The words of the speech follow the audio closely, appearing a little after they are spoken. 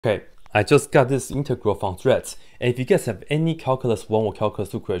Okay, I just got this integral from threads, and if you guys have any calculus 1 or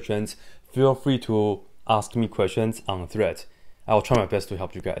calculus 2 questions, feel free to ask me questions on thread. I will try my best to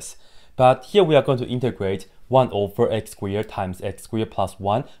help you guys. But here we are going to integrate 1 over x squared times x squared plus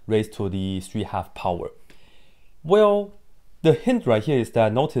 1 raised to the 3/2 power. Well, the hint right here is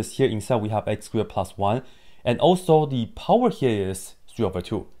that notice here inside we have x squared plus 1, and also the power here is 3 over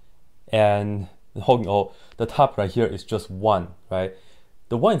 2. And the top right here is just 1, right?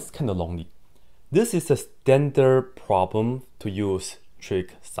 The 1 is kind of lonely. This is a standard problem to use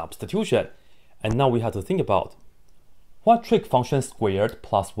trig substitution. And now we have to think about what trig function squared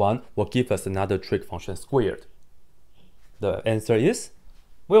plus 1 will give us another trig function squared. The answer is,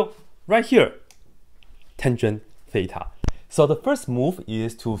 well, right here, tangent theta. So the first move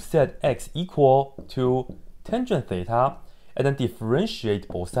is to set x equal to tangent theta and then differentiate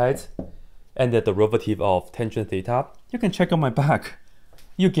both sides. And the derivative of tangent theta, you can check on my back.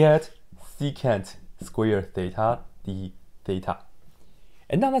 You get secant squared theta d theta.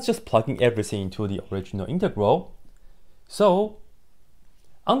 And now let's just plug in everything into the original integral. So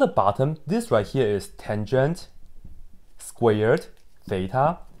on the bottom, this right here is tangent squared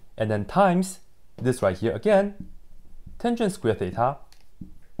theta, and then times this right here again, tangent squared theta,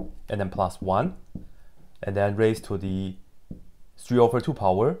 and then plus 1, and then raised to the 3 over 2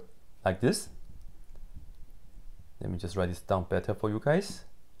 power, like this. Let me just write this down better for you guys.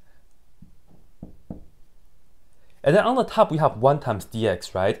 And then on the top, we have 1 times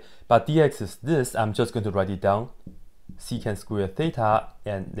dx, right? But dx is this. I'm just going to write it down. Secant squared theta,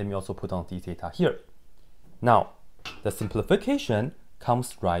 and let me also put on d theta here. Now, the simplification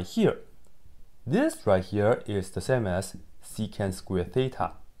comes right here. This right here is the same as secant squared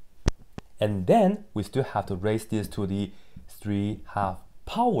theta. And then we still have to raise this to the 3/2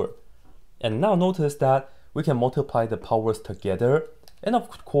 power. And now notice that we can multiply the powers together. And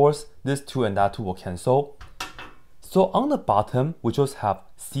of course, this 2 and that 2 will cancel. So on the bottom, we just have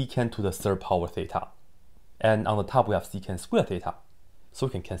secant to the 3rd power theta. And on the top, we have secant squared theta. So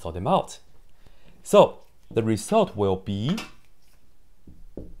we can cancel them out. So the result will be,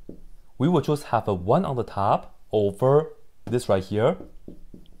 we will just have a 1 on the top over this right here.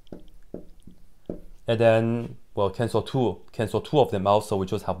 And then, well, cancel two of them out, so we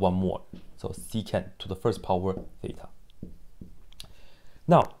just have 1 more. So secant to the 1st power theta.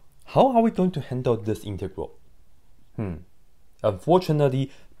 Now, how are we going to handle this integral? Unfortunately,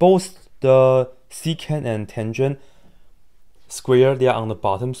 both the secant and tangent square, they are on the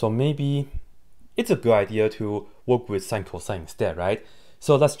bottom, so maybe it's a good idea to work with sine cosine instead, right?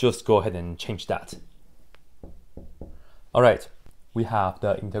 So let's just go ahead and change that. All right, we have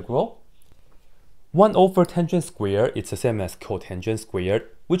the integral. 1 over tangent squared, it's the same as cotangent squared,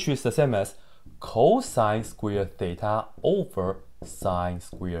 which is the same as cosine squared theta over sine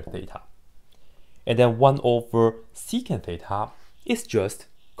squared theta. And then 1 over secant theta is just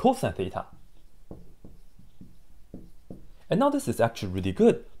cosine theta. And now this is actually really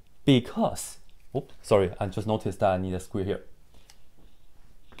good because, oops, sorry, I just noticed that I need a square here.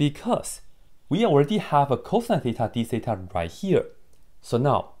 Because we already have a cosine theta d theta right here. So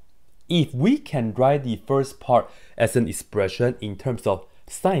now, if we can write the first part as an expression in terms of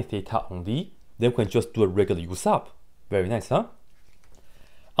sine theta only, then we can just do a regular use up. Very nice, huh?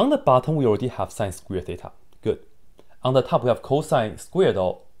 On the bottom, we already have sine squared theta. Good. On the top, we have cosine squared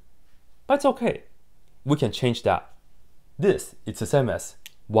though. But it's okay. We can change that. This is the same as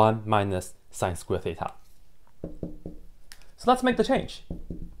 1 minus sine squared theta. So let's make the change.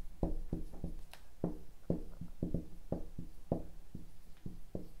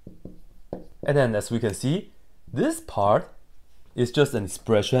 And then as we can see, this part is just an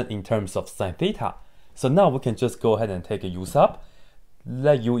expression in terms of sine theta. So now we can just go ahead and take a use up.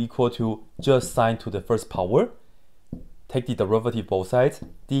 Let u equal to just sine to the 1st power. Take the derivative both sides.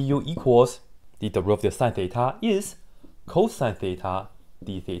 du equals the derivative sine theta is cosine theta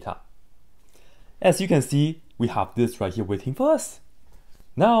d theta. As you can see, we have this right here waiting for us.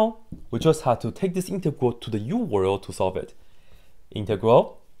 Now, we just have to take this integral to the u world to solve it.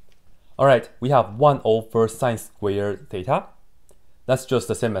 Integral. All right, we have 1 over sine squared theta. That's just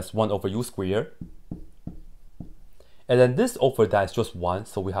the same as 1 over u squared. And then this over that is just 1,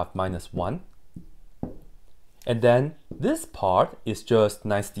 so we have minus 1. And then this part is just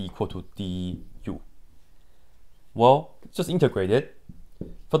nicely equal to du. Well, just integrate it.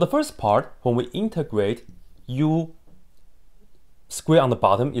 For the first part, when we integrate, u square on the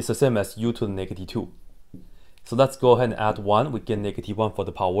bottom is the same as u to the negative 2. So let's go ahead and add 1. We get negative 1 for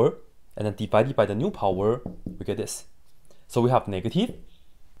the power. And then divided by the new power, we get this. So we have negative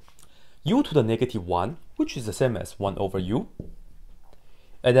u to the negative 1, which is the same as 1 over u.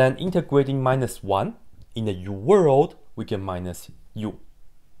 And then integrating minus 1 in the u world, we get minus u.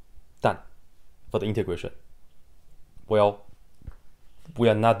 Done for the integration. Well, we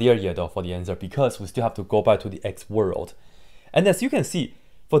are not there yet though for the answer because we still have to go back to the x world. And as you can see,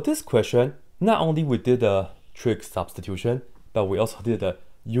 for this question, not only we did the trig substitution, but we also did the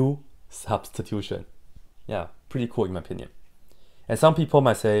u substitution. Yeah, pretty cool in my opinion. And some people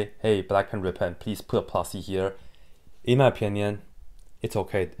might say, hey, but I can repent, please put a plus c here. In my opinion, it's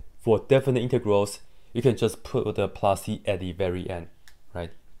okay. For definite integrals, you can just put the plus c at the very end,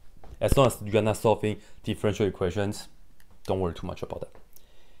 right? As long as you're not solving differential equations, don't worry too much about that.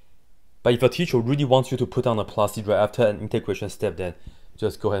 But if your teacher really wants you to put down a plus c right after an integration step, then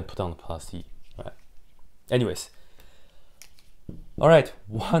just go ahead and put down the plus c. Right? Anyways, all right,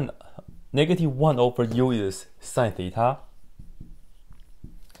 negative 1 over u is sine theta,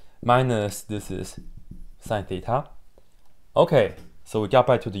 minus this is sine theta. Okay, so we got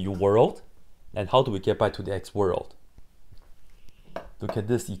back to the u world. And how do we get back to the x world? Look at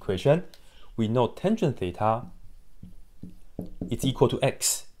this equation. We know tangent theta is equal to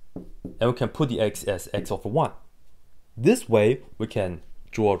x. And we can put the x as x over 1. This way, we can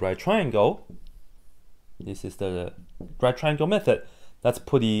draw a right triangle. This is the right triangle method. Let's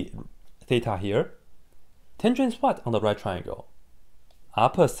put the theta here. Tangent is what on the right triangle?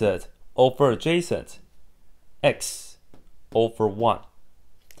 Opposite over adjacent. X over 1.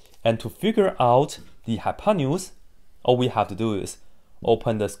 And to figure out the hypotenuse, all we have to do is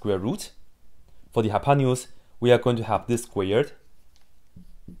open the square root. For the hypotenuse, we are going to have this squared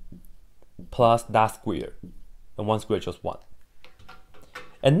plus that squared. And 1 squared is just 1.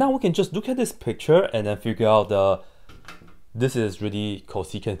 And now we can just look at this picture and then figure out this is really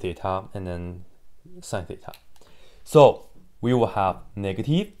cosecant theta and then sine theta. So we will have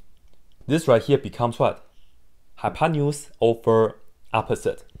negative. This right here becomes what? Hypotenuse over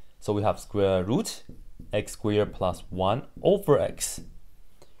opposite. So we have square root x squared plus 1 over x.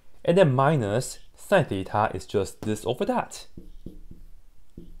 And then minus sine theta is just this over that.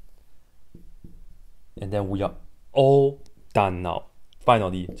 And then we are all done now.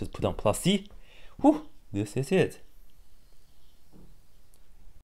 Finally, just put on plus c. Whew, this is it.